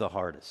step is the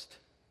hardest.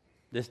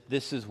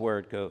 This is where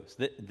it goes.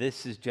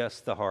 This is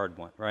just the hard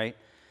one, right?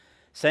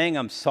 Saying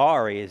I'm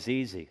sorry is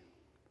easy,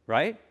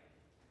 right?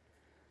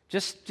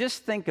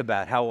 Just think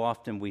about how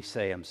often we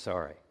say I'm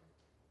sorry.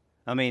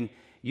 I mean,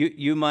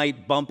 you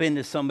might bump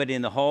into somebody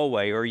in the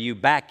hallway, or you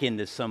back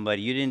into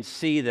somebody, you didn't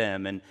see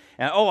them, and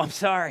oh, I'm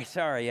sorry,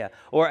 yeah.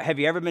 Or have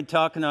you ever been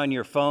talking on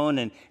your phone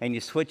and you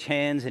switch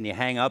hands and you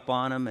hang up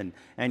on them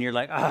and you're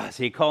like,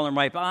 so you call them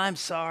right, I'm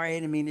sorry, I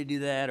didn't mean to do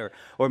that.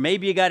 Or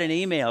maybe you got an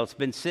email, it's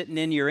been sitting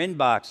in your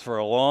inbox for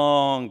a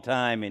long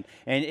time and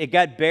it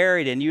got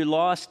buried and you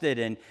lost it,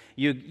 and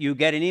you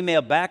get an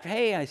email back,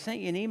 hey, I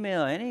sent you an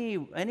email,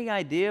 any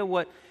idea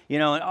what,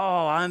 and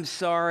I'm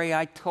sorry,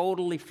 I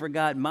totally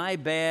forgot, my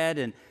bad.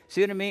 And see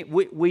what I mean?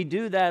 We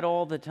do that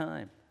all the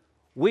time.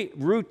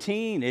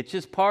 Routine, it's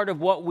just part of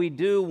what we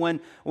do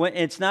when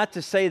it's not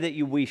to say that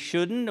we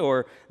shouldn't,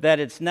 or that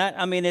it's not,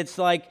 it's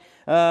like,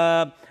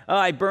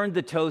 I burned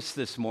the toast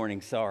this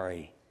morning,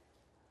 sorry.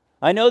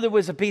 I know there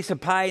was a piece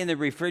of pie in the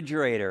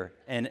refrigerator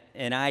and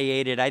I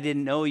ate it, I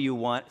didn't know you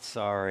want,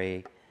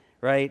 sorry,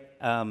 right?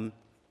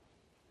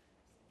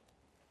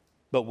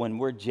 But when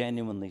we're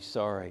genuinely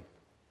sorry,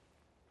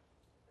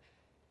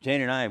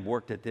 Jane and I have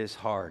worked at this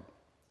hard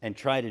and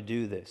try to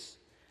do this.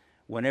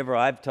 Whenever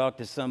I've talked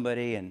to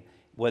somebody, and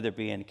whether it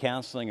be in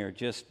counseling or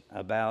just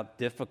about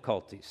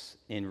difficulties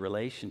in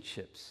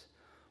relationships,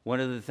 one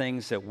of the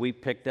things that we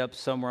picked up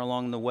somewhere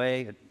along the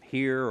way,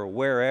 here or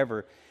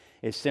wherever,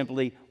 is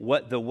simply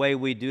the way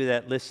we do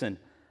that. Listen,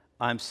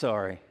 I'm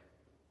sorry.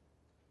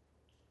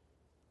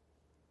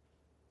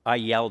 I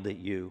yelled at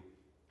you.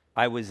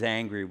 I was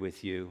angry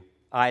with you.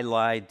 I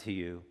lied to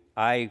you.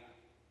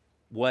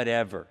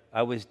 Whatever.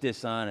 I was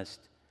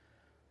dishonest.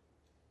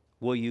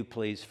 Will you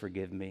please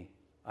forgive me?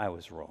 I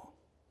was wrong.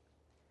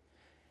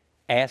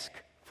 Ask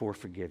for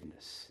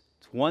forgiveness.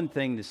 It's one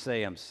thing to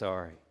say, I'm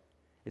sorry.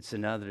 It's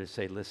another to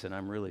say, listen,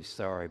 I'm really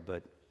sorry,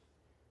 but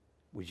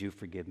would you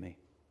forgive me?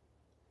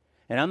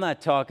 And I'm not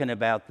talking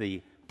about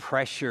the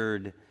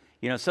pressured,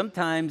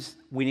 sometimes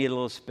we need a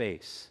little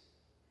space.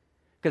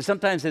 Because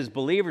sometimes as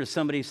believers,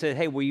 somebody said,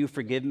 hey, will you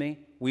forgive me?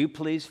 Will you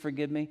please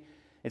forgive me?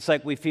 It's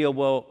like we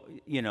feel,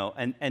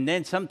 and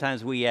then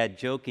sometimes we add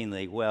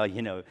jokingly,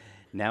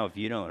 now if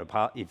you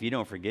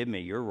don't forgive me,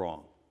 you're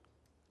wrong.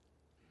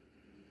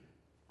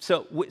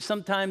 So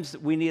sometimes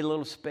we need a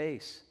little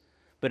space.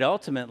 But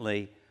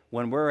ultimately,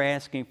 when we're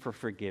asking for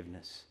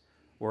forgiveness,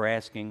 we're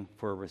asking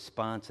for a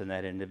response in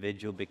that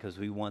individual because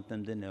we want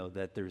them to know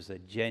that there's a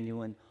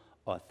genuine,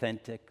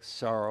 authentic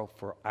sorrow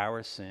for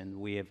our sin.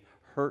 We have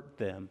hurt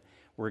them.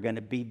 We're going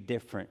to be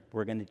different.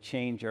 We're going to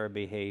change our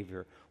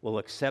behavior. We'll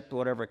accept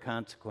whatever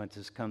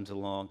consequences comes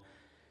along,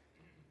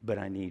 but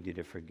I need you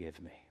to forgive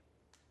me.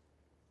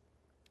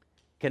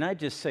 Can I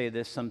just say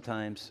this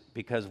sometimes,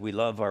 because we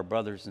love our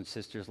brothers and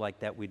sisters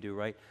like that we do,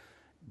 right?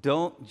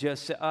 Don't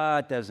just say,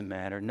 it doesn't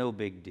matter, no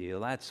big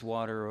deal. That's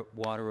water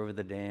over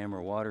the dam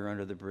or water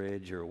under the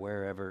bridge or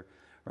wherever,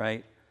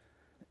 right?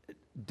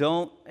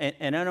 Don't,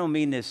 and I don't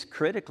mean this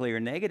critically or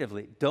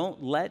negatively,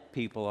 don't let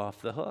people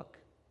off the hook.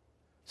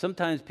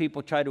 Sometimes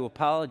people try to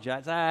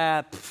apologize.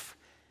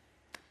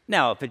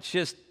 Now, if it's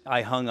just,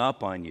 I hung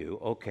up on you,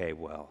 okay,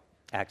 well,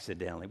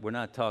 accidentally. We're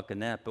not talking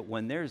that. But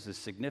when there's a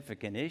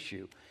significant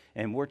issue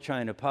and we're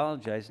trying to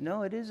apologize,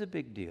 no, it is a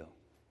big deal.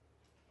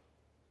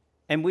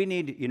 And we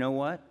need, you know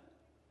what?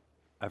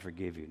 I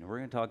forgive you. Now, we're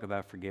going to talk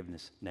about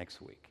forgiveness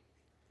next week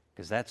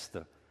because that's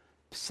the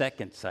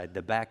second side,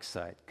 the back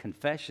side.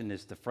 Confession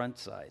is the front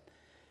side.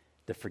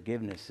 The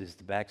forgiveness is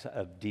the back side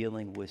of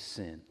dealing with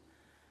sin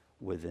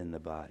within the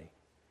body.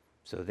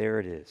 So there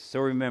it is. So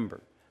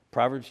remember,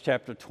 Proverbs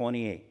chapter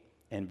 28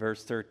 and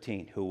verse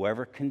 13,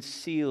 whoever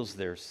conceals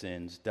their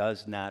sins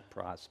does not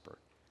prosper.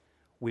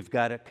 We've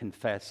got to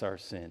confess our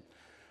sin.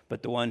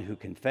 But the one who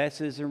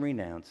confesses and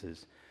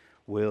renounces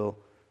will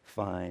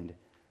find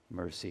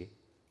mercy.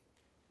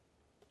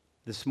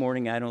 This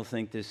morning, I don't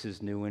think this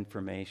is new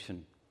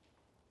information.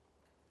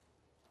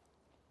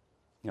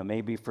 Now,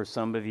 maybe for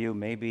some of you,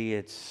 maybe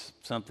it's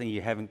something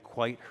you haven't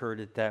quite heard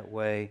it that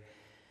way.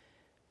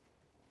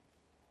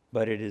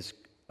 But it is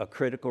a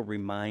critical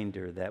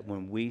reminder that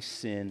when we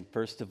sin,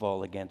 first of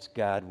all, against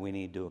God, we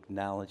need to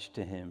acknowledge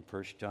to Him,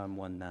 1 John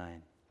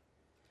 1:9.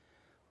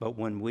 But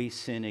when we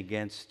sin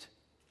against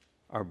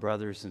our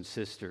brothers and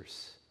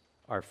sisters,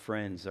 our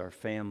friends, our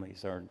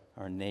families,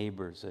 our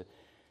neighbors,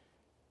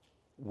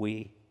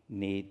 we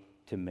need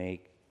to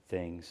make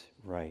things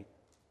right.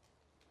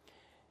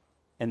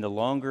 And the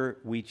longer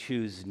we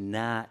choose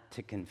not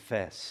to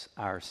confess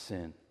our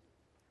sin,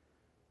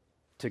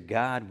 to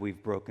God,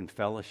 we've broken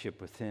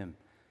fellowship with Him.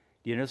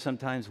 Do you know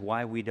sometimes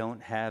why we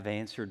don't have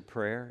answered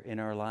prayer in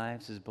our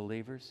lives as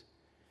believers?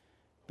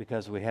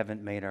 Because we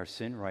haven't made our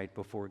sin right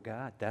before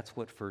God. That's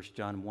what 1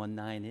 John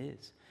 1:9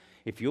 is.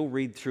 If you'll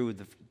read through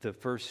the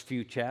first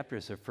few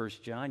chapters of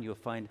 1 John, you'll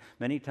find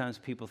many times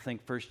people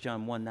think 1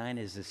 John 1:9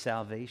 is a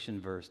salvation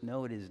verse.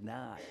 No, it is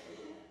not.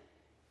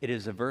 It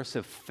is a verse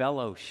of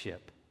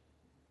fellowship.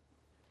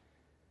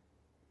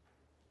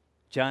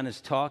 John is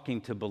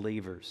talking to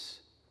believers.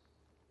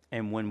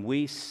 And when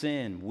we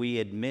sin, we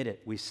admit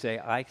it. We say,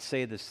 I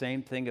say the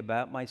same thing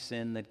about my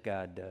sin that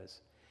God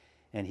does.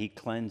 And He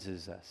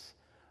cleanses us.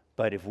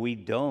 But if we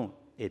don't,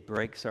 it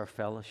breaks our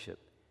fellowship.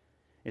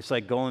 It's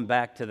like going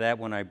back to that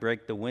when I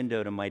break the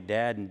window to my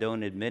dad and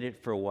don't admit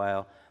it for a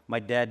while. My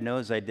dad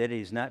knows I did it.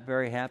 He's not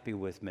very happy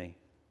with me.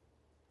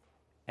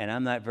 And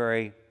I'm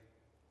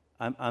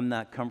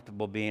not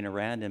comfortable being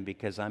around him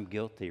because I'm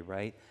guilty,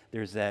 right?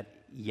 There's that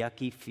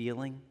yucky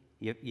feeling.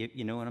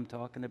 You know what I'm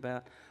talking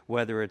about?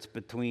 Whether it's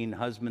between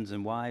husbands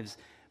and wives,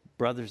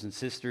 brothers and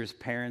sisters,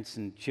 parents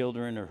and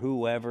children, or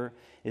whoever,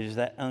 is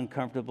that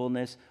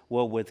uncomfortableness.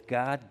 Well, with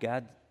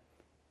God,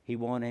 He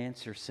won't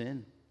answer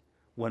sin.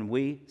 When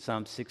we,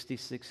 Psalm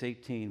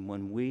 66:18,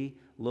 when we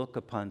look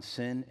upon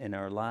sin in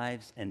our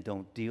lives and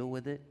don't deal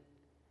with it,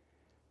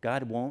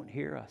 God won't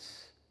hear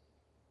us.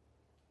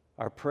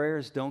 Our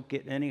prayers don't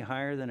get any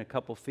higher than a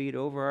couple feet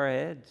over our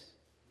heads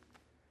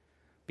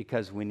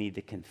because we need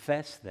to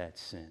confess that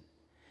sin.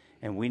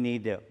 And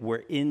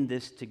we're in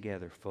this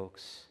together,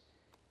 folks.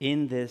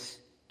 In this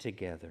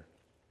together.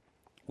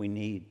 We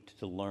need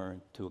to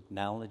learn to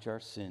acknowledge our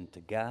sin to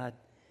God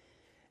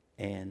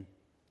and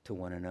to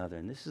one another.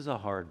 And this is a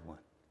hard one.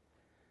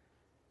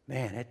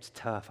 Man, it's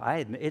tough. I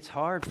admit, it's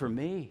hard for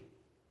me.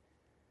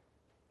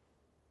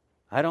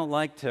 I don't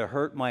like to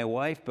hurt my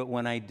wife, but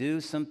when I do,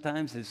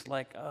 sometimes it's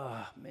like,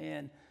 oh,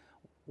 man,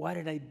 why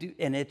did I do?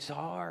 And it's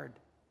hard.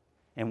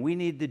 And we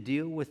need to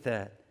deal with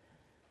that.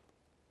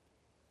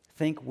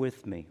 Think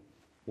with me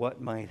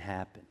what might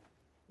happen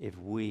if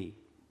we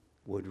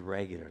would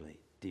regularly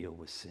deal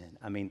with sin.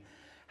 I mean,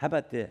 how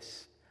about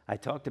this? I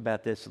talked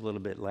about this a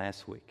little bit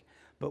last week.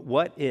 But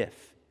what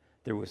if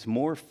there was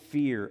more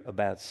fear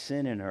about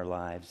sin in our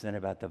lives than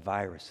about the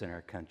virus in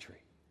our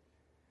country?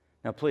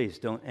 Now, please,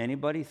 don't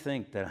anybody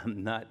think that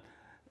I'm not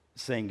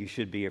saying you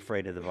should be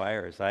afraid of the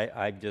virus.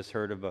 I've just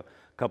heard of a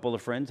couple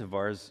of friends of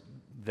ours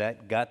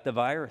that got the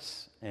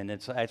virus, and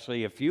it's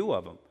actually a few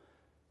of them,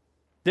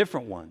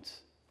 different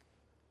ones.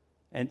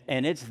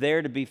 And it's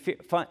there to be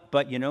fine.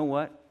 But you know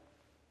what?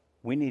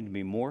 We need to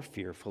be more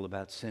fearful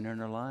about sin in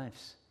our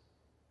lives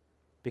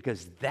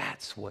because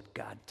that's what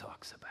God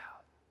talks about.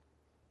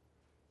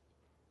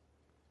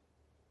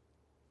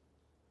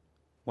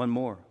 One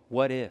more.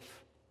 What if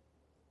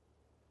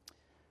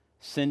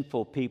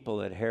sinful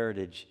people at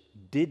Heritage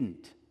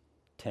didn't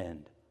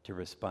tend to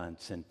respond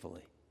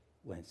sinfully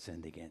when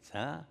sinned against?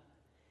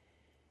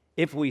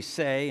 If we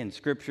say, and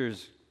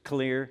Scripture's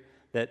clear,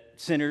 that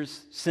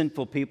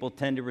sinful people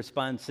tend to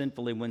respond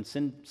sinfully when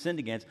sinned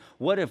against,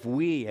 what if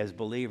we as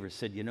believers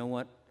said, you know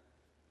what?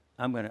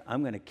 I'm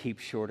going to keep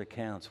short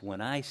accounts.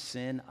 When I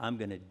sin, I'm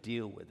going to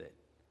deal with it.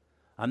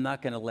 I'm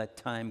not going to let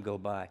time go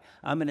by.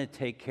 I'm going to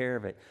take care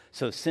of it.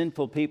 So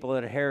sinful people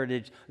at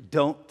Heritage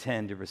don't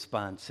tend to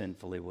respond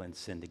sinfully when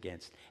sinned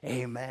against.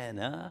 Amen,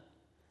 huh?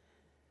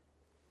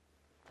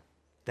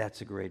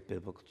 That's a great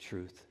biblical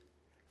truth.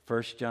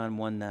 1 John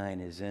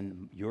 1:9 is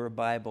in your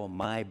Bible,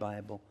 my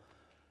Bible.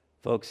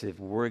 Folks, if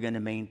we're going to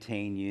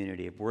maintain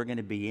unity, if we're going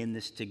to be in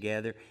this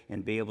together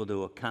and be able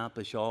to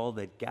accomplish all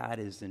that God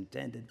has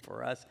intended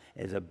for us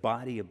as a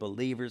body of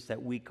believers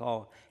that we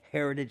call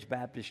Heritage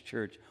Baptist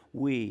Church,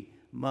 we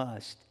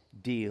must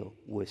deal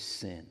with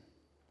sin.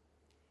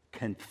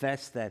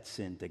 Confess that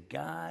sin to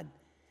God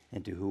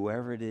and to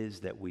whoever it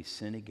is that we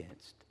sin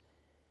against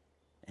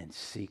and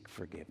seek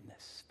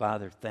forgiveness.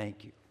 Father,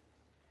 thank you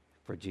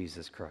for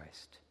Jesus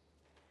Christ.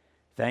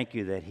 Thank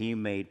you that He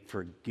made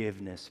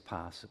forgiveness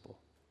possible.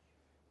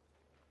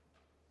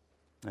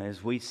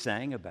 As we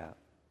sang about,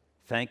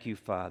 thank you,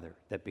 Father,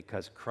 that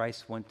because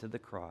Christ went to the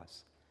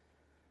cross,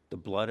 The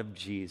blood of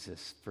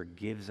Jesus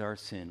forgives our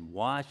sin,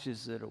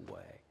 washes it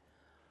away.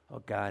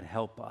 Oh, God,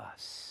 help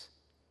us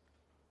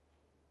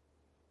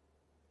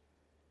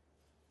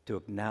to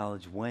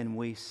acknowledge when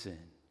we sin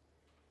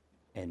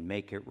and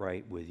make it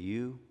right with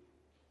you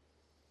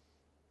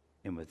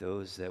and with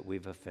those that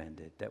we've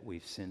offended, that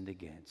we've sinned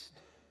against.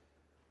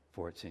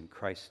 For it's in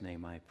Christ's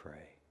name I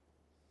pray.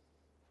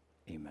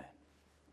 Amen.